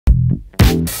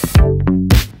Thank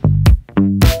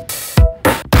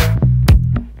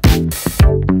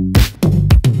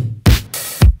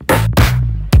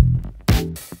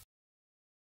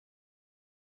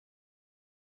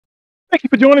you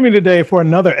for joining me today for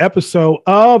another episode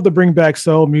of the Bring Back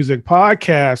Soul Music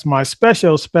Podcast. My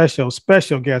special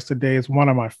guest today is one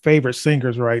of my favorite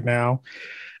singers right now.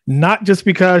 Not just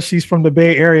because she's from the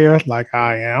Bay Area like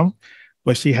I am,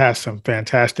 but she has some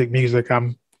fantastic music.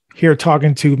 I'm here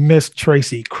talking to Miss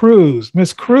Tracy Cruz.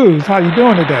 Miss Cruz, how you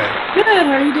doing today? Good.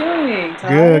 How are you doing,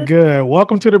 Todd? Good.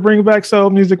 Welcome to the Bring Back Soul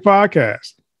Music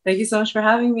Podcast. Thank you so much for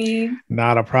having me.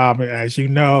 Not a problem. As you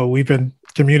know, we've been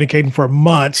communicating for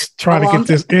months trying to get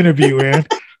this interview in.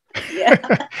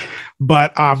 Yeah.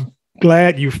 But I'm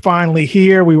glad you're finally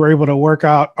here. We were able to work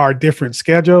out our different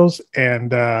schedules.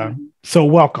 And so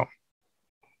welcome.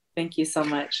 Thank you so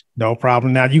much. No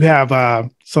problem. Now you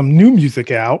have some new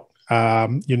music out.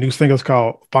 Your new single is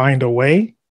called Find a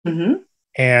Way. Mm-hmm.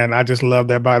 And I just love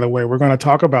that, by the way. We're going to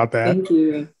talk about that. Thank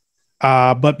you.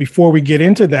 But before we get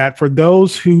into that, for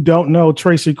those who don't know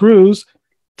Tracy Cruz,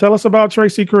 tell us about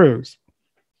Tracy Cruz.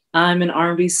 I'm an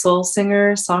R&B soul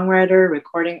singer, songwriter,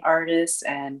 recording artist,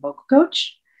 and vocal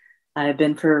coach. I've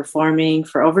been performing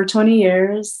for over 20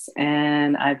 years,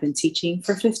 and I've been teaching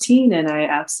for 15, and I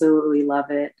absolutely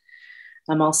love it.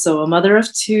 I'm also a mother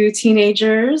of 2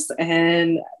 teenagers,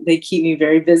 and they keep me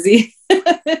very busy.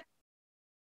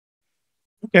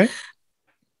 Okay.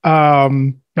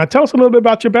 Now tell us a little bit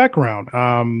about your background.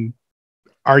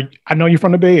 I know you're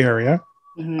from the Bay Area,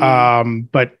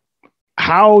 but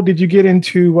how did you get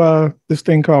into this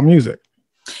thing called music?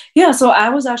 Yeah, so I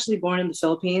was actually born in the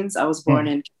Philippines. I was born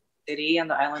in City on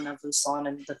the island of Luzon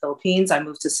in the Philippines. I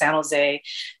moved to San Jose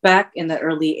back in the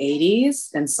early 80s.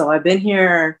 And so I've been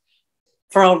here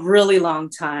for a really long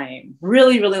time,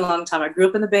 really long time. I grew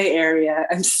up in the Bay Area.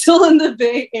 I'm still in the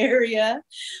Bay Area,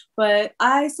 but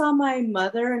I saw my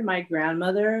mother and my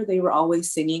grandmother. They were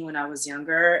always singing when I was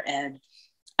younger. And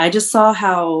I just saw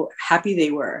how happy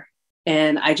they were.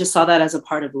 And I just saw that as a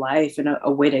part of life and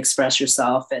a way to express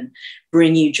yourself and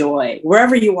bring you joy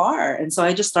wherever you are. And so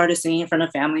I just started singing in front of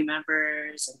family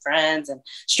members and friends and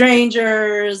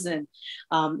strangers. And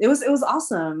it was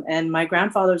awesome. And my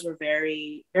grandfathers were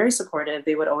very, very supportive.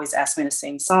 They would always ask me to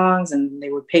sing songs and they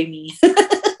would pay me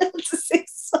to sing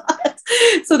songs.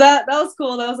 So that was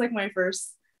cool. That was like my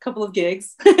first couple of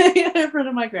gigs in front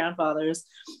of my grandfathers.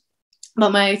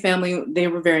 But my family, they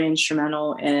were very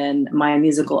instrumental in my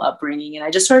musical upbringing. And I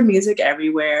just heard music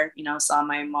everywhere, saw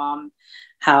my mom,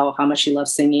 how much she loved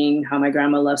singing, how my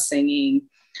grandma loved singing.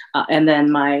 And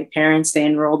then my parents, they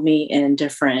enrolled me in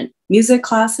different music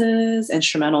classes,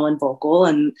 instrumental and vocal.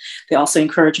 And they also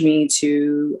encouraged me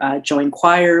to join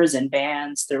choirs and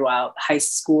bands throughout high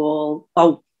school,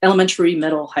 elementary,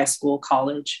 middle, high school,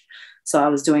 college. So I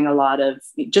was doing a lot of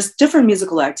just different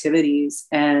musical activities.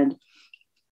 And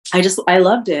I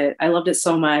loved it. I loved it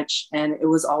so much. And it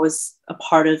was always a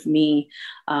part of me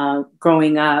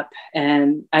growing up.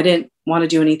 And I didn't want to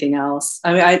do anything else.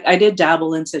 I mean, I did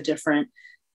dabble into different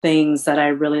things that I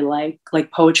really like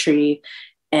poetry.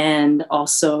 And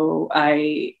also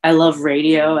I love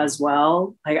radio as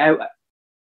well.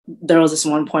 There was this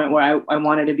one point where I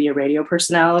wanted to be a radio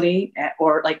personality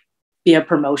or be a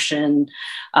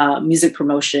music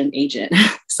promotion agent,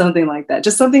 something like that.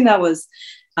 Just something that was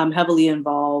heavily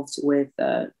involved with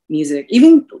music,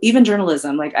 even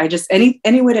journalism. I just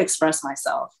any way to express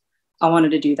myself, I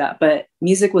wanted to do that. But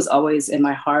music was always in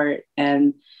my heart,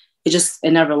 and it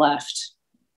never left.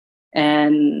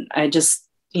 And I just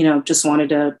wanted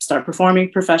to start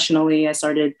performing professionally. I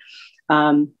started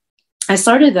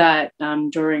that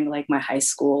during my high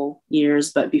school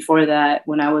years, but before that,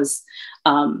 when I was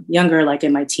younger,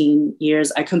 in my teen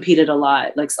years, I competed a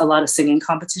lot of singing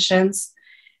competitions.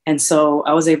 And so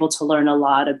I was able to learn a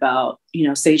lot about,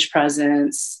 stage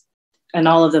presence and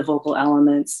all of the vocal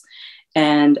elements.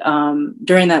 And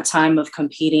during that time of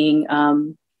competing,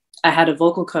 I had a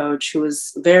vocal coach who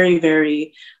was very,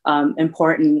 very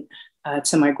important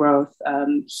to my growth.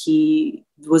 He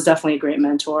was definitely a great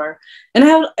mentor. And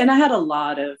I had a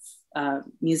lot of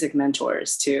music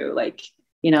mentors too,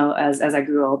 as I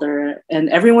grew older, and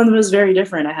everyone was very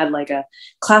different. I had a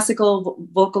classical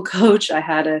vocal coach. I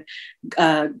had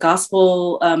a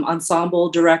gospel ensemble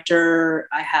director.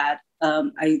 I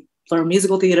learned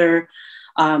musical theater,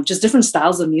 just different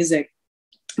styles of music.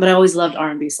 But I always loved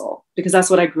R&B soul because that's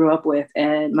what I grew up with.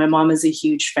 And my mom is a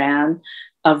huge fan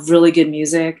of really good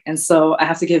music. And so I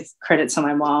have to give credit to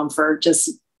my mom for just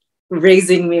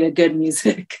raising me to good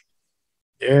music.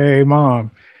 Yay,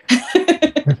 Mom.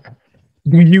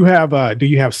 Do you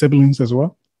have siblings as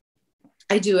well?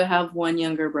 I do have one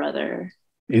younger brother.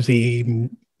 Is he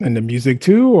in the music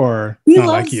too, or He not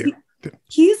like loves you?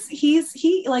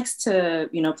 he likes to,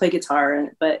 play guitar,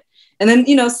 and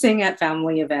then, sing at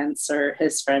family events or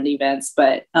his friend events.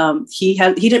 But he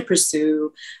didn't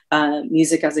pursue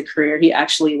music as a career. He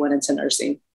actually went into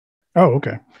nursing. Oh,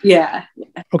 okay. Yeah.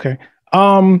 Okay.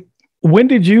 When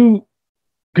did you,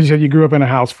 because you said you grew up in a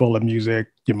house full of music,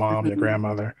 your mom, your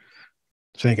grandmother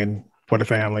singing for the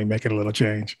family, making a little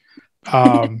change.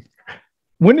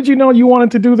 When did you know you wanted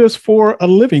to do this for a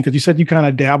living? Because you said you kind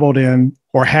of dabbled in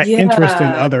or had interest in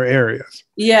other areas.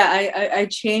 Yeah, I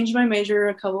changed my major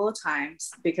a couple of times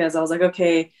because I was like,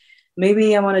 okay,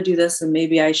 maybe I want to do this and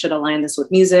maybe I should align this with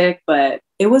music. But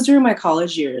it was during my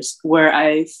college years where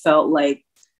I felt like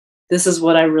this is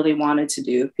what I really wanted to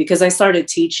do, because I started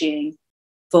teaching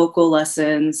vocal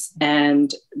lessons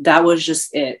and that was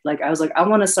just it. Like, I was like, I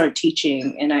want to start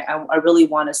teaching and I really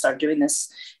want to start doing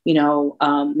this,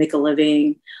 make a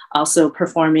living, also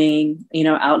performing,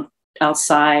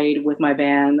 outside with my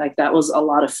band. Like, that was a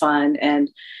lot of fun. And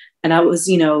I was,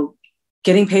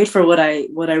 getting paid for what I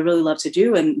really love to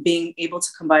do, and being able to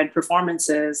combine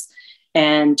performances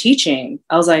and teaching.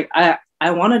 I was like,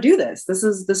 I want to do this. This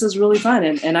is really fun.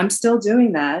 And I'm still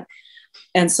doing that.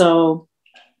 And so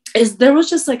there was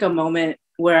just like a moment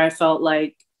where I felt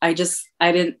like I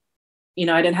didn't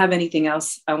have anything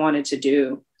else I wanted to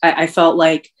do. I felt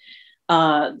like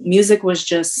music was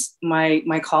just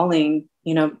my calling.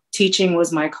 Teaching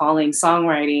was my calling.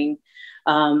 Songwriting,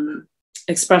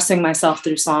 expressing myself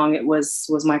through song, it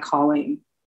was my calling.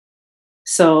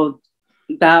 So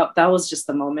that was just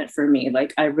the moment for me.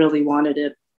 Like, I really wanted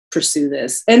to pursue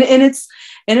this, and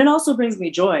it also brings me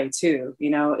joy too.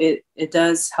 It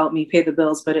does help me pay the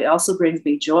bills, but it also brings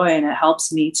me joy, and it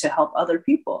helps me to help other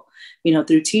people,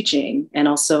 through teaching, and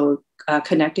also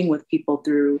connecting with people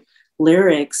through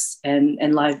lyrics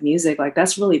and live music. Like,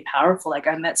 that's really powerful. Like,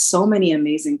 I met so many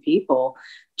amazing people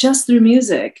just through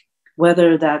music,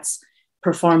 whether that's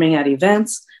performing at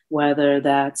events, whether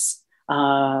that's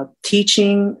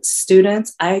teaching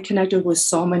students. I connected with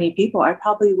so many people I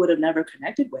probably would have never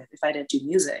connected with if I didn't do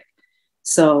music.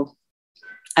 So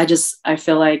I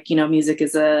feel like, music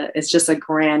is just a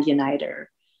grand uniter.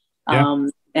 Yeah.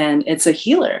 And it's a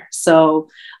healer. So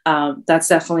that's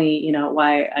definitely,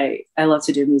 why I love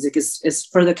to do music is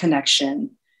for the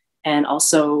connection. And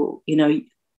also,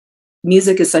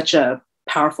 music is such a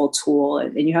powerful tool,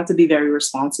 and you have to be very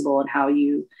responsible in how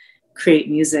you create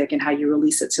music and how you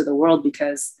release it to the world,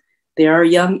 because there are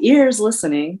young ears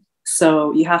listening.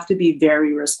 So you have to be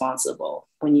very responsible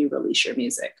when you release your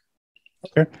music.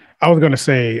 Okay. I was going to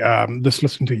say, just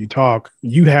listen to you talk.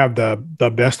 You have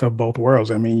the best of both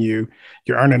worlds. I mean, you're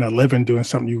earning a living doing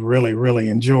something you really, really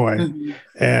enjoy. Mm-hmm.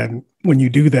 And when you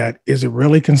do that, is it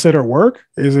really considered work?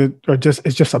 Is it, or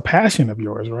it's just a passion of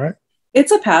yours, right?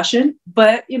 It's a passion,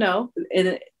 but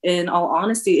in all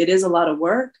honesty, it is a lot of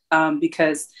work,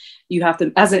 because you have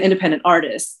to, as an independent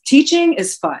artist, teaching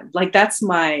is fun. Like, that's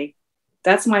my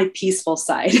peaceful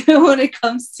side when it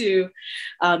comes to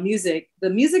music. The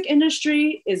music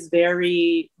industry is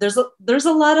there's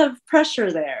a lot of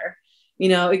pressure there.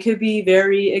 It could be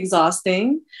very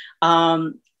exhausting.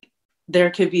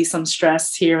 There could be some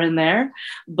stress here and there,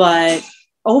 but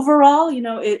overall,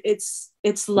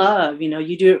 it's love.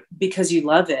 You do it because you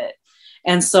love it.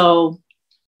 And so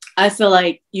I feel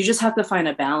like you just have to find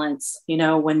a balance,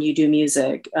 when you do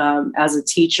music, as a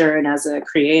teacher and as a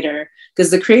creator, because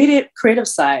the creative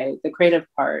side, the creative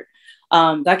part,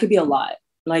 that could be a lot.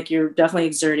 Like, you're definitely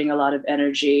exerting a lot of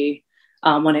energy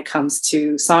when it comes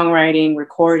to songwriting,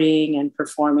 recording, and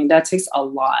performing. That takes a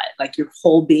lot, like your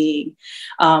whole being.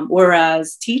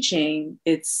 Whereas teaching,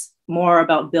 it's more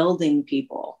about building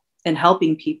people and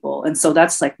helping people. And so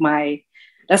that's like my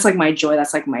joy.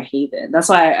 That's like my haven. That's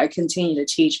why I continue to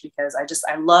teach, because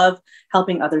I love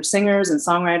helping other singers and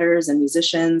songwriters and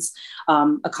musicians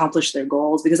accomplish their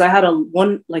goals, because I had a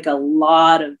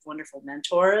lot of wonderful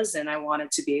mentors, and I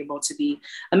wanted to be able to be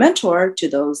a mentor to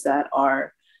those that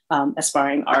are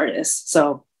aspiring artists.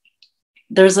 So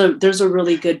there's a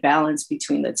really good balance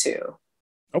between the two.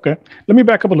 Okay. Let me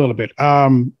back up a little bit.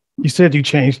 You said you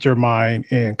changed your mind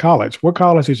in college. What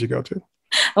college did you go to?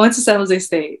 I went to San Jose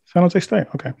State. San Jose State.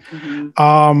 Okay.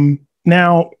 Mm-hmm.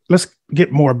 Now let's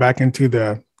get more back into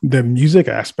the music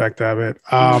aspect of it.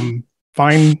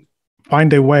 Find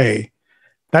a Way.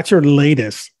 That's your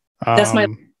latest. That's my.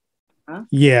 Huh?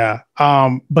 Yeah.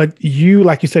 But you,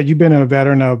 like you said, you've been a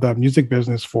veteran of the music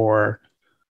business for,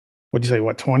 what'd you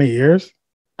say, 20 years?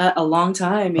 A long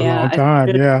time. Yeah. A long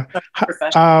time. Yeah.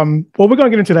 Well, we're going to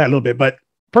get into that a little bit, but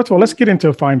first of all, let's get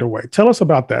into Find a Way. Tell us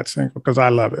about that single, because I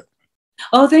love it.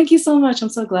 Oh, thank you so much. I'm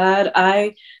so glad.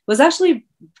 I was actually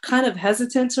kind of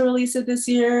hesitant to release it this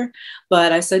year,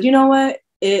 but I said, you know what?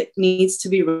 It needs to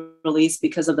be released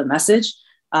because of the message,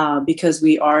 because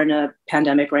we are in a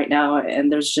pandemic right now,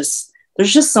 and there's just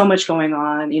so much going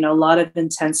on. A lot of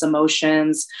intense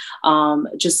emotions.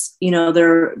 There's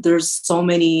so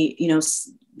many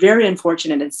very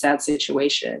unfortunate and sad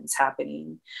situations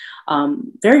happening.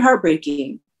 Very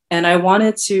heartbreaking. And I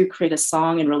wanted to create a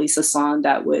song and release a song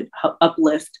that would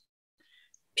uplift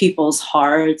people's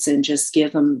hearts and just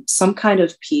give them some kind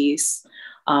of peace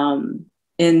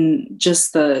in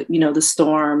just the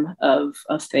storm of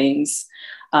things.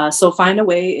 So Find a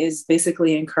Way is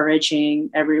basically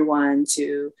encouraging everyone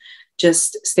to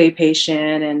just stay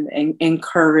patient and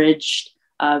encouraged,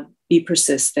 be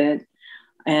persistent.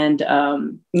 And,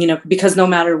 because no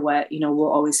matter what, we'll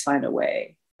always find a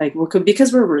way. Like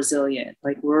because we're resilient,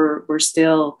 like we're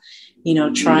still,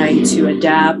 trying to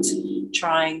adapt,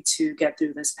 trying to get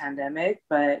through this pandemic,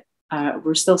 but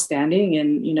we're still standing,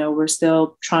 and we're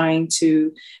still trying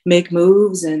to make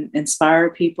moves and inspire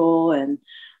people and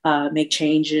make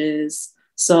changes.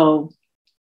 So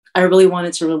I really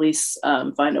wanted to release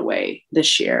Find a Way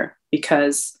this year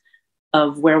because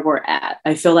of where we're at.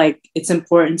 I feel like it's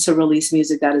important to release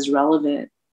music that is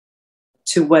relevant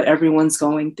to what everyone's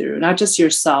going through, not just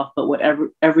yourself, but what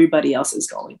everybody else is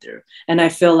going through. And I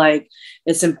feel like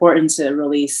it's important to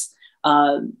release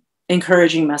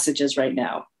encouraging messages right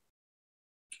now.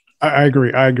 I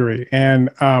agree. And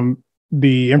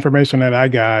the information that I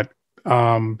got,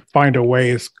 Find a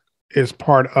Way is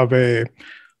part of a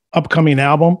upcoming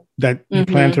album that you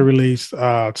plan to release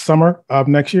summer of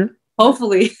next year.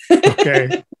 Hopefully.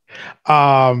 Okay.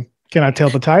 Can I tell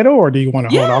the title, or do you want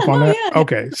to hold off on that? Yeah.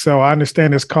 Okay. So I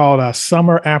understand it's called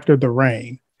Summer After the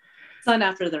Rain. Sun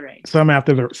After the Rain. Sun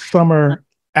After the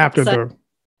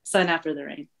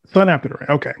Rain.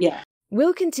 Okay. Yeah.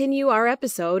 We'll continue our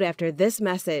episode after this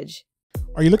message.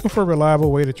 Are you looking for a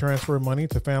reliable way to transfer money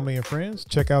to family and friends?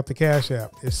 Check out the Cash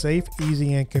App. It's safe,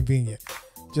 easy, and convenient.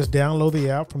 Just download the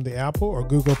app from the Apple or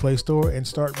Google Play Store and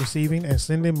start receiving and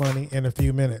sending money in a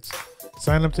few minutes.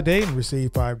 Sign up today and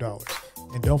receive $5.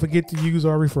 And don't forget to use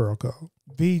our referral code,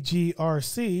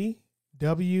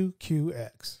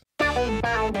 VGRCWQX.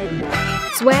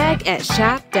 Swag at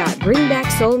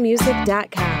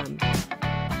shop.bringbacksoulmusic.com.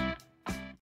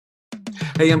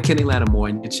 Hey, I'm Kenny Lattimore,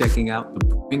 and you're checking out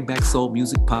the Bring Back Soul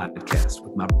Music Podcast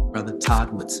with my brother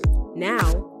Todd Woodson.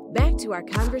 Now, back to our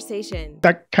conversation.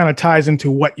 That kind of ties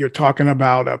into what you're talking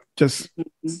about of just,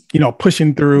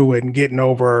 pushing through and getting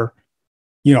over,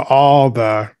 all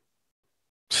the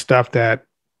stuff that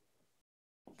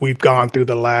we've gone through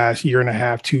the last year and a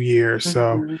half, 2 years.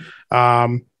 So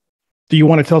do you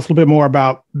want to tell us a little bit more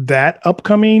about that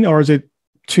upcoming, or is it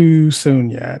too soon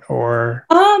yet? Or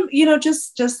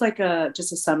just a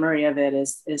summary of it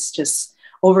is just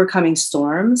overcoming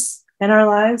storms in our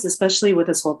lives, especially with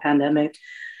this whole pandemic.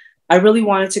 I really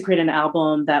wanted to create an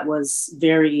album that was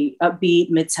very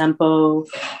upbeat, mid-tempo,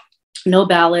 no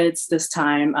ballads this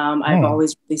time. I've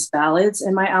always released ballads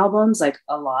in my albums, like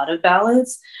a lot of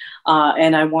ballads.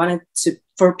 And I wanted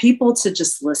for people to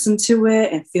just listen to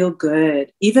it and feel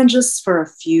good, even just for a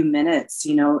few minutes.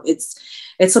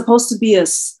 It's supposed to be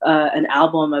an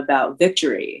album about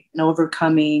victory and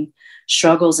overcoming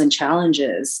struggles and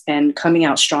challenges and coming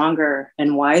out stronger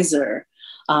and wiser.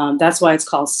 That's why it's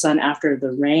called Sun After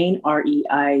the Rain,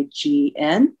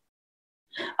 REIGN,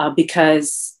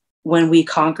 because when we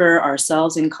conquer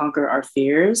ourselves and conquer our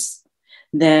fears,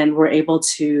 then we're able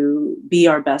to be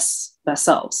our best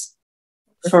selves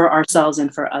for ourselves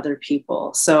and for other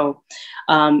people. So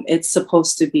it's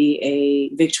supposed to be a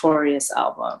victorious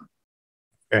album.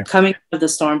 Okay. Coming out of the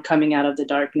storm, coming out of the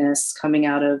darkness, coming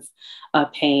out of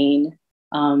pain,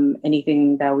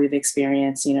 anything that we've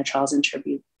experienced, trials and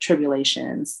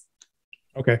tribulations.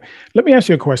 Okay. Let me ask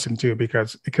you a question too,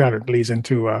 because it kind of leads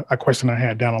into a question I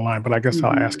had down the line, but I guess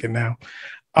I'll ask it now.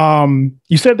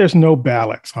 You said there's no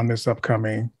ballads on this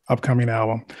upcoming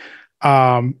album.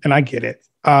 And I get it.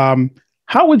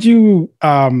 How would you,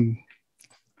 I don't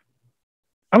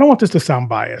want this to sound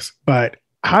biased, but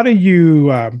how do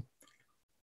you,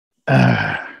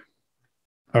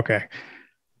 okay.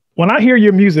 When I hear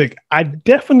your music, I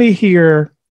definitely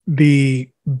hear the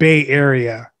Bay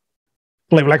Area.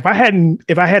 Like if I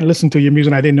hadn't listened to your music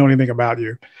and I didn't know anything about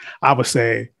you, I would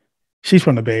say she's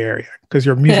from the Bay Area because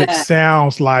your music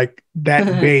sounds like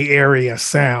that Bay Area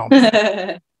sound.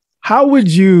 How would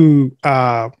you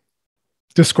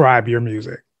describe your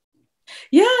music?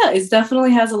 Yeah, it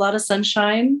definitely has a lot of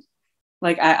sunshine.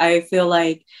 Like I feel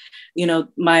like,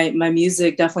 my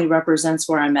music definitely represents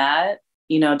where I'm at,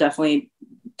 definitely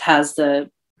has the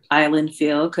island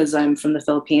feel because I'm from the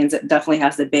Philippines. It definitely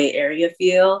has the Bay Area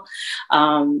feel.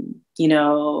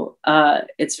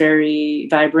 It's very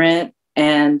vibrant,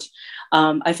 and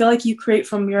I feel like you create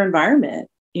from your environment.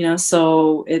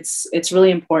 So it's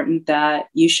really important that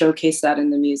you showcase that in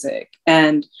the music.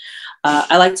 And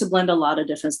I like to blend a lot of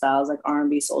different styles like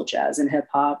R&B, soul, jazz, and hip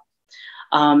hop.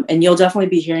 And you'll definitely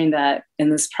be hearing that in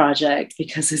this project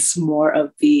because it's more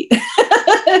upbeat.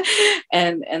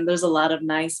 and there's a lot of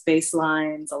nice bass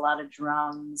lines, a lot of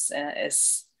drums. And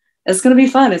it's going to be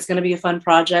fun. It's going to be a fun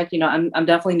project. I'm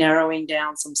definitely narrowing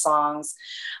down some songs.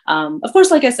 Of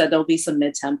course, like I said, there'll be some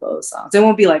mid-tempo songs. It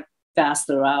won't be like fast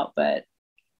throughout, but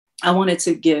I wanted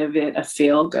to give it a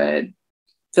feel good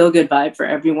vibe for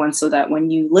everyone so that when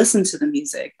you listen to the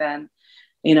music, then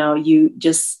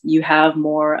you have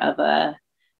more of a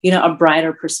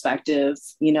brighter perspective,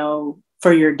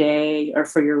 for your day or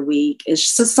for your week.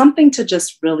 It's just something to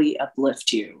just really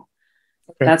uplift you.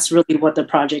 Okay. That's really what the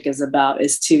project is about,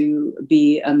 is to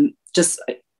be just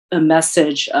a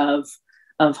message of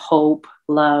hope,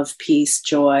 love, peace,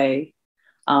 joy,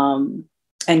 and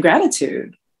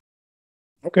gratitude.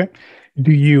 Okay.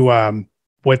 Do you,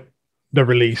 with the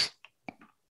release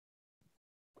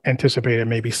anticipated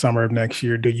maybe summer of next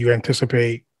year, do you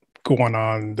anticipate going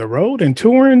on the road and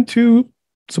touring to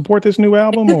support this new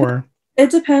album, or? It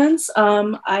depends.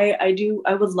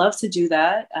 I would love to do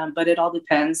that, but it all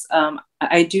depends.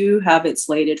 I do have it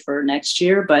slated for next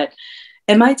year, but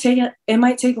it might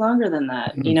take longer than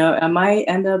that. Mm-hmm. I might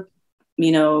end up,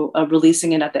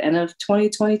 releasing it at the end of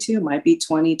 2022, might be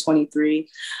 2023,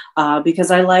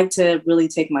 because I like to really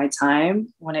take my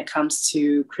time when it comes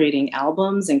to creating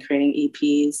albums and creating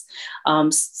EPs.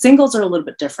 Singles are a little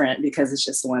bit different because it's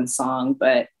just one song,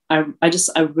 but I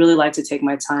really like to take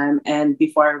my time. And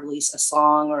before I release a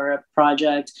song or a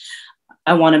project,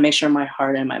 I want to make sure my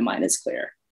heart and my mind is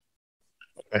clear.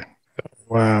 Okay.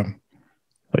 Wow.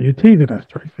 So you're teasing us,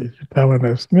 Tracy. You're telling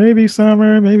us maybe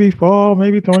summer, maybe fall,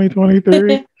 maybe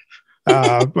 2023.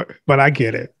 But I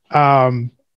get it. Now,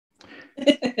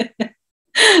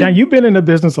 you've been in the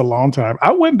business a long time.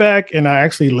 I went back and I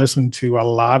actually listened to a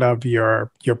lot of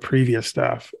your previous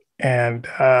stuff. And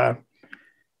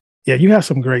yeah, you have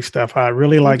some great stuff. I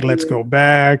really like Let's Go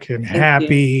Back and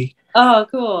Happy. Oh,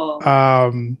 cool.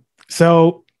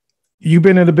 So you've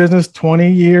been in the business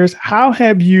 20 years. How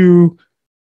have you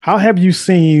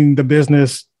seen the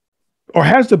business, or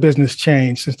has the business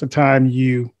changed since the time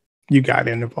you got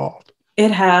involved?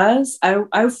 It has. I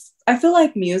feel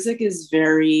like music is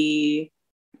very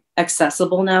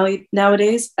accessible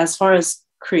nowadays as far as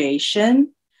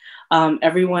creation.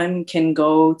 Everyone can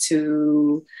go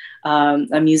to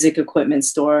a music equipment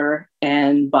store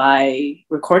and buy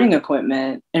recording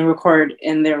equipment and record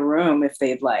in their room if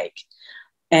they'd like.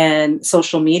 And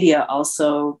social media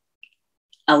also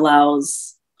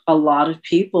allows a lot of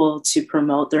people to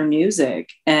promote their music,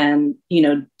 and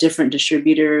different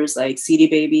distributors like CD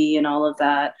Baby and all of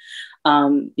that.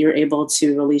 You're able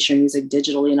to release your music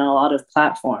digitally on a lot of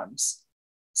platforms,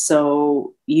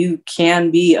 so you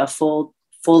can be a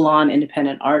full-on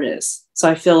independent artist. So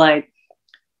I feel like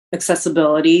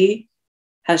accessibility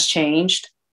has changed.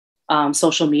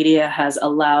 Social media has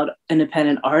allowed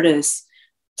independent artists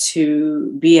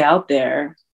to be out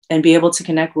there and be able to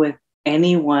connect with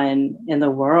anyone in the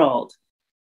world.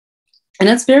 And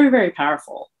it's very, very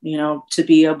powerful, to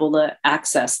be able to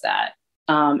access that,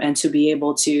 and to be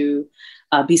able to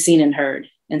be seen and heard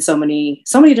in so many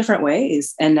different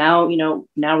ways. And now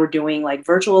we're doing like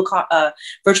virtual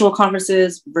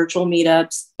conferences, virtual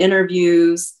meetups,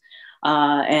 interviews,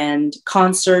 and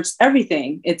concerts,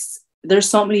 everything. There's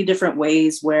so many different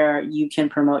ways where you can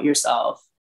promote yourself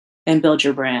and build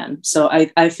your brand. So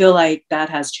I feel like that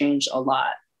has changed a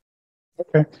lot.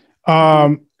 Okay.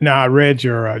 Now I read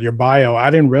your bio.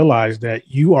 I didn't realize that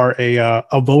you are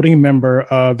a voting member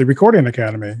of the Recording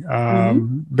Academy,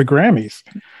 the Grammys.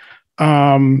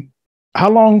 How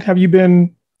long have you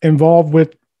been involved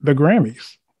with the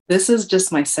Grammys? This is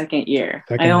just my second year.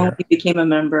 I only became a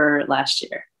member last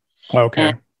year. Okay.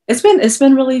 And it's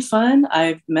been really fun.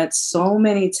 I've met so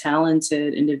many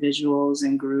talented individuals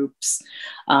and groups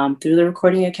through the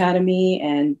Recording Academy,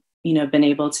 and been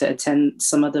able to attend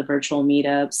some of the virtual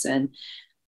meetups. And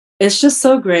it's just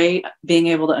so great being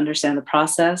able to understand the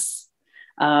process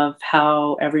of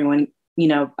how everyone,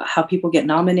 how people get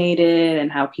nominated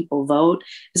and how people vote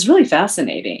is really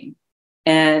fascinating.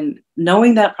 And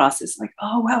knowing that process, like,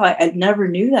 oh, wow, I never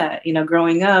knew that.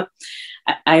 Growing up,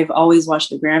 I've always watched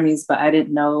the Grammys, but I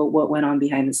didn't know what went on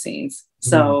behind the scenes.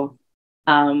 So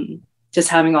just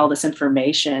having all this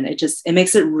information, it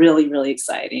makes it really, really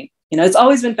exciting. It's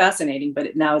always been fascinating,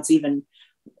 but now it's even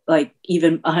like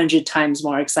even 100 times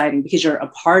more exciting because you're a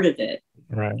part of it.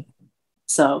 Right.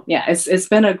 So yeah, it's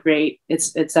been a great,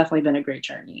 it's definitely been a great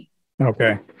journey.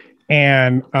 Okay.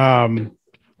 And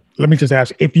let me just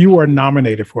ask, if you were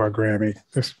nominated for a Grammy,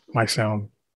 this might sound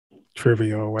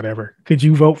trivial or whatever, could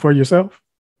you vote for yourself?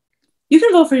 You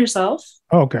can vote for yourself.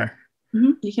 Oh, okay.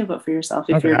 Mm-hmm. You can vote for yourself.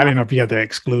 If Okay. you're I didn't know if you had to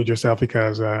exclude yourself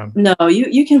because. No,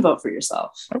 you can vote for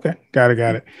yourself. Okay. Got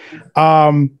it.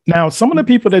 Now, some of the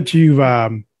people that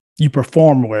you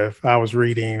perform with, I was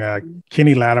reading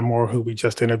Kenny Lattimore, who we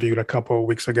just interviewed a couple of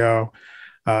weeks ago,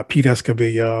 Pete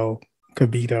Escovedo,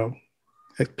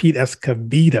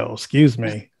 excuse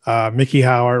me, Mickey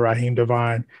Howard, Raheem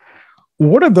Devine.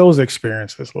 What are those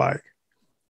experiences like?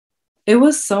 It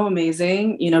was so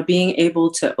amazing, being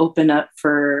able to open up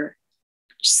for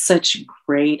such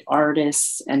great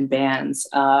artists and bands.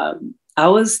 I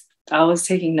was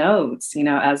taking notes,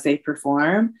 as they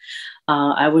perform.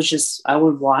 I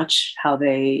would watch how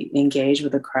they engage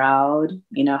with the crowd,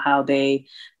 how they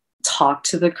talk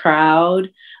to the crowd,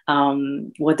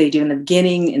 what they do in the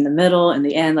beginning, in the middle, in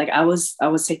the end. Like I was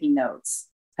taking notes.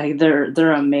 Like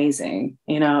they're amazing,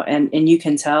 and you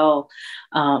can tell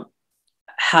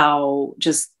how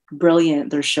just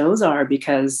brilliant their shows are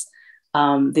because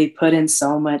they put in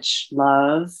so much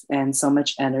love and so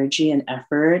much energy and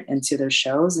effort into their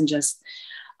shows and just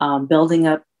building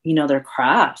up, their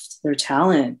craft, their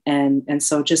talent. And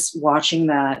so just watching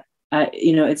that,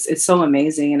 it's so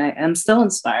amazing. And I am still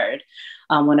inspired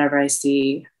whenever I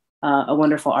see a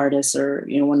wonderful artist or,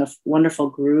 wonderful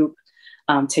group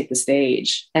take the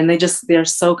stage, and they're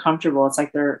so comfortable. It's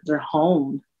like they're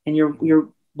home and you're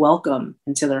welcome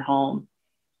into their home.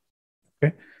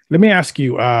 Okay. Let me ask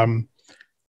you, like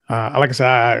I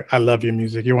said, I love your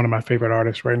music. You're one of my favorite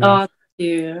artists right now. Oh, thank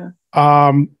you.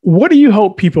 What do you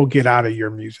hope people get out of your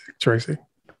music, Tracy?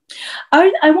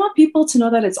 I want people to know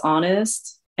that it's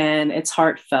honest and it's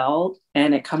heartfelt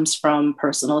and it comes from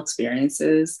personal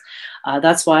experiences.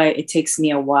 That's why it takes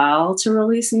me a while to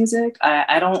release music.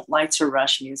 I don't like to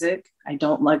rush music. I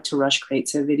don't like to rush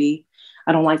creativity.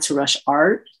 I don't like to rush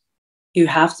art. You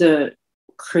have to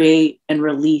create and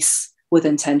release with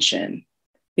intention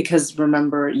because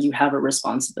remember, you have a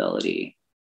responsibility.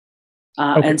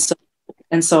 Okay.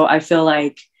 And so I feel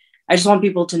like I just want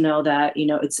people to know that,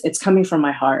 it's coming from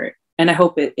my heart, and I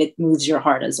hope it moves your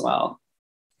heart as well.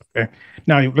 Okay.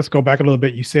 Now let's go back a little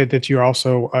bit. You said that you're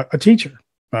also a teacher.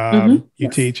 You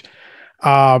yes. teach.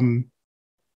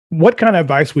 What kind of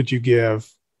advice would you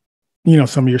give,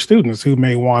 some of your students who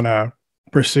may want to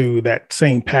pursue that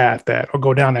same path or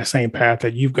go down that same path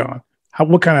that you've gone?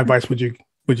 What kind of advice would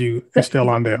you instill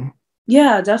on them?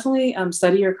 Yeah, definitely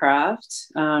study your craft.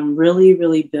 Really,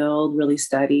 really build, really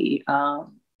study,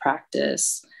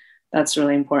 practice. That's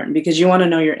really important because you want to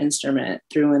know your instrument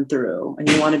through and through, and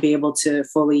you want to be able to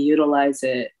fully utilize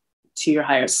it to your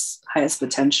highest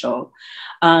potential.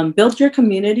 Build your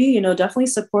community, definitely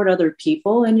support other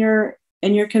people in your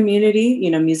community,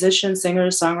 musicians,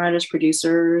 singers, songwriters,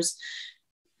 producers,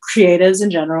 creatives in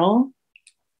general.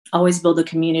 Always build a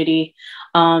community.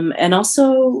 And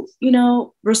also,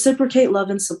 reciprocate love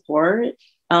and support.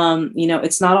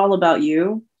 It's not all about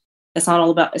you. It's not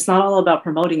all about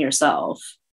promoting yourself.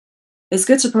 It's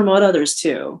good to promote others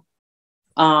too.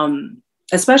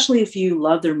 Especially if you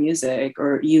love their music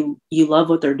or you love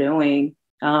what they're doing.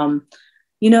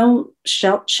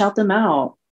 Shout them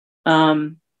out.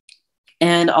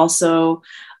 And also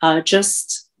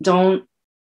just don't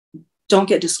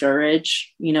get discouraged,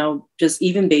 just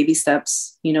even baby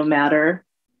steps, matter.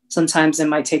 Sometimes it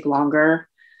might take longer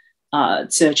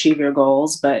to achieve your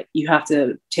goals, but you have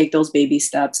to take those baby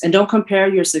steps and don't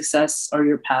compare your success or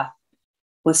your path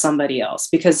with somebody else,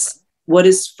 because what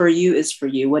is for you is for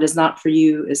you. What is not for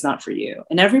you is not for you.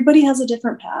 And everybody has a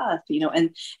different path,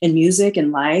 and in music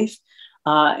and life.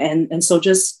 And so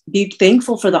just be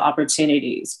thankful for the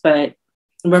opportunities, but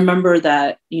remember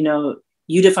that,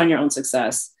 you define your own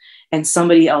success. And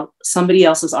somebody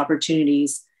else's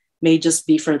opportunities may just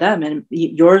be for them, and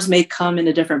yours may come in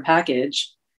a different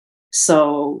package.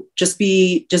 So just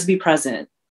be present.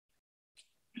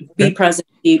 Okay. Be present.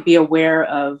 Be aware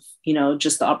of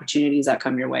just the opportunities that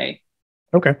come your way.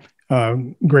 Okay,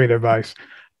 great advice.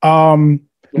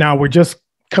 Now we're just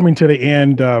coming to the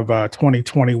end of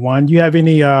 2021. Do you have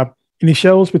any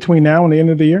shows between now and the end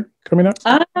of the year coming up?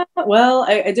 Well,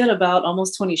 I did about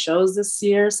almost 20 shows this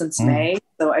year since May.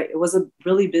 So it was a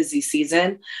really busy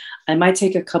season. I might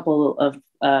take a couple of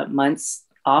months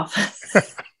off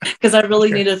because I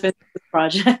really need to finish this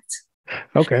project.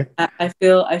 Okay. I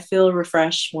feel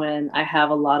refreshed when I have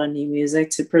a lot of new music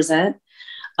to present.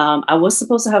 I was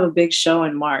supposed to have a big show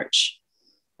in March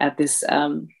at this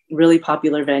really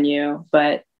popular venue,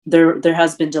 but there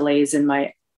has been delays in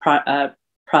my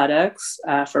products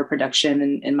for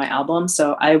production in my album.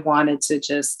 So I wanted to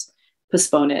just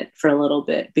postpone it for a little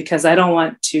bit because I don't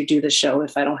want to do the show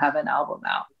if I don't have an album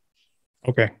out.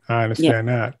 Okay, I understand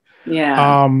that.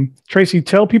 Yeah. Tracy,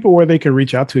 tell people where they can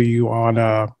reach out to you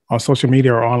on social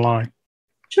media or online.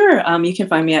 Sure. You can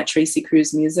find me at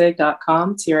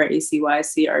tracycruzmusic.com,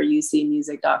 TracyCruz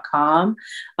music.com.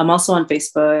 I'm also on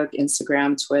Facebook,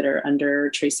 Instagram, Twitter under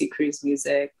Tracy Cruz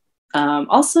Music.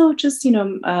 Also just,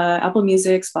 Apple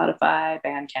Music, Spotify,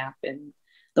 Bandcamp, and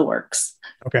the works.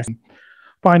 Okay.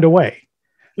 Find a way.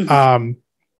 Mm-hmm.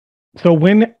 So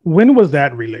when was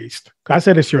that released? I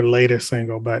said it's your latest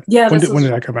single, but when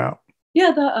did that come out?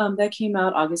 Yeah, that came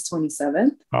out August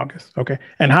 27th. August. Okay.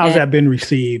 And how's that been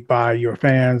received by your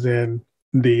fans and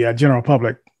the general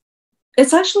public?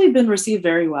 It's actually been received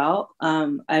very well.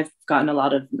 I've gotten a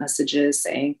lot of messages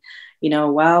saying,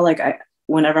 wow,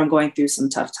 whenever I'm going through some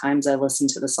tough times, I listen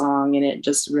to the song and it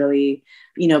just really,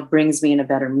 brings me in a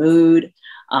better mood,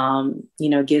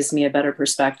 gives me a better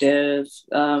perspective,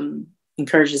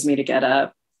 encourages me to get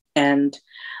up. And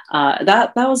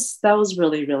that was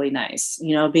really, really nice.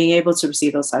 Being able to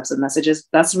receive those types of messages.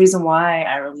 That's the reason why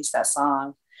I released that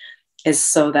song, is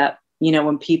so that,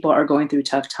 when people are going through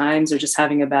tough times or just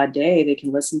having a bad day, they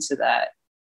can listen to that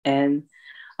and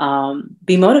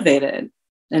be motivated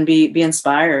and be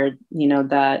inspired,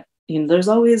 that, there's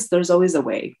always a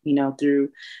way, through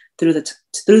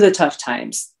the tough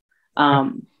times.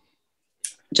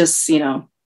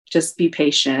 Just be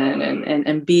patient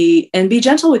and be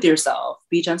gentle with yourself.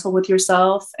 Be gentle with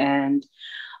yourself and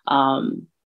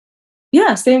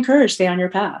stay encouraged, stay on your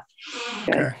path.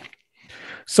 Okay.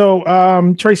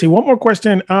 So Tracy, one more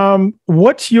question.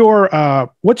 What's your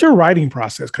writing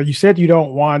process? Because you said you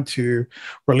don't want to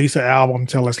release an album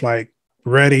until it's like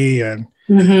ready. And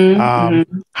how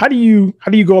do you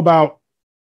go about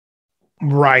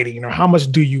writing, or how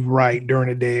much do you write during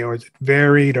the day, or is it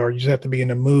varied, or you just have to be in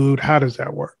the mood? How does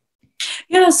that work?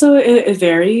 Yeah, so it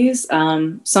varies.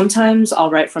 Sometimes I'll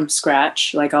write from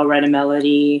scratch, like I'll write a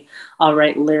melody, I'll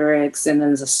write lyrics, and then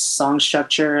there's a song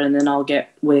structure, and then I'll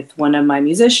get with one of my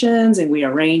musicians and we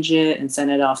arrange it and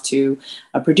send it off to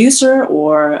a producer,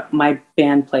 or my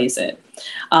band plays it.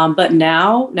 But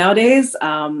nowadays,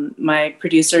 my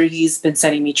producer, he's been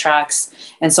sending me tracks,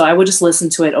 and so I would just listen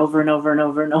to it over and over and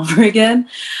over and over again,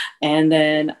 and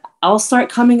then I'll start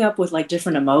coming up with like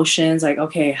different emotions, like,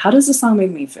 okay, how does the song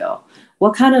make me feel?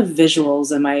 What kind of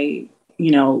visuals am I,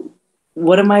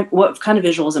 what kind of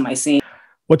visuals am I seeing?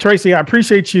 Well, Tracy, I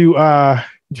appreciate you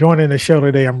joining the show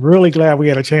today. I'm really glad we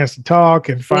had a chance to talk.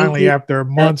 And finally, after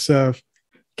months of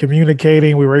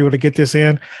communicating, we were able to get this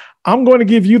in. I'm going to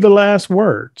give you the last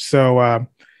word. So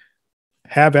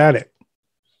have at it.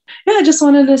 Yeah, I just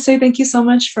wanted to say thank you so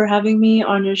much for having me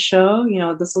on your show.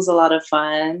 This was a lot of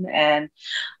fun. And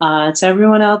to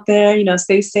everyone out there,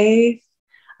 stay safe.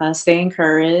 Stay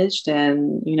encouraged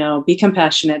and, be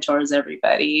compassionate towards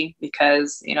everybody,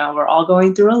 because, we're all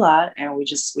going through a lot and we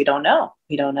don't know.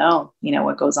 We don't know,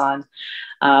 what goes on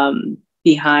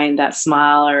behind that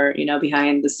smile or,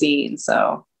 behind the scenes.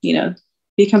 So,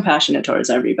 be compassionate towards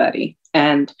everybody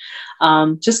and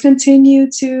just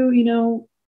continue to,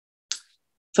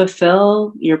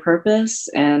 fulfill your purpose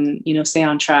and, stay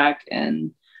on track.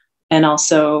 And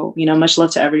also, much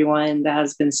love to everyone that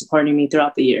has been supporting me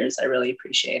throughout the years. I really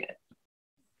appreciate it.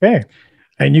 Okay.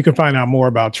 And you can find out more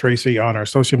about Tracy on our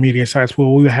social media sites, what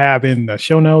we have in the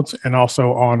show notes, and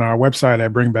also on our website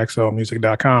at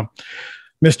bringbacksoulmusic.com.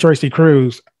 Miss Tracy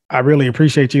Cruz, I really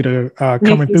appreciate you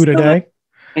coming through today.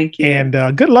 Thank you.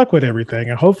 And good luck with everything.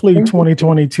 And hopefully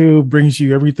 2022 brings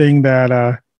you everything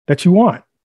that you want.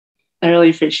 I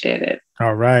really appreciate it.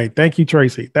 All right. Thank you,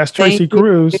 Tracy. That's Tracy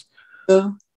Cruz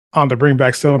on the Bring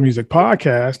Back Soul Music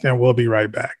podcast, and we'll be right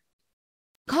back.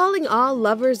 Calling all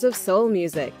lovers of soul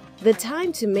music. The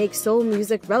time to make soul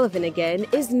music relevant again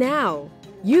is now.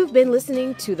 You've been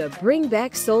listening to the Bring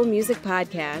Back Soul Music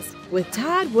podcast with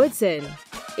Todd Woodson.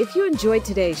 If you enjoyed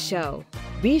today's show,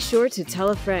 be sure to tell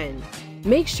a friend.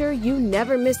 Make sure you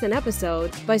never miss an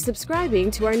episode by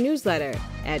subscribing to our newsletter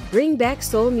at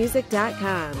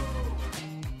bringbacksoulmusic.com.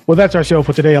 Well, that's our show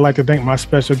for today. I'd like to thank my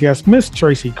special guest, Miss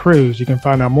Tracy Cruz. You can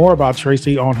find out more about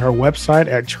Tracy on her website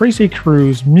at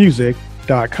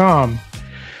tracycruzmusic.com.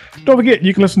 Don't forget,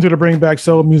 you can listen to the Bring Back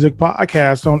Soul Music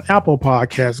podcast on Apple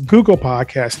Podcasts, Google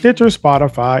Podcasts, Stitcher,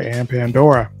 Spotify, and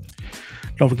Pandora.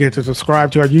 Don't forget to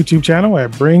subscribe to our YouTube channel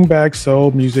at Bring Back Soul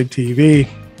Music TV.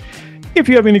 If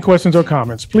you have any questions or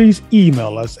comments, please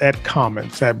email us at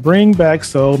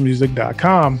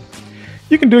comments@bringbacksoulmusic.com.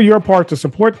 You can do your part to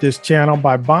support this channel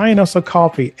by buying us a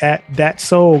coffee at That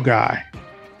Soul Guy.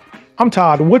 I'm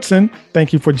Todd Woodson.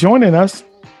 Thank you for joining us.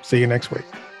 See you next week.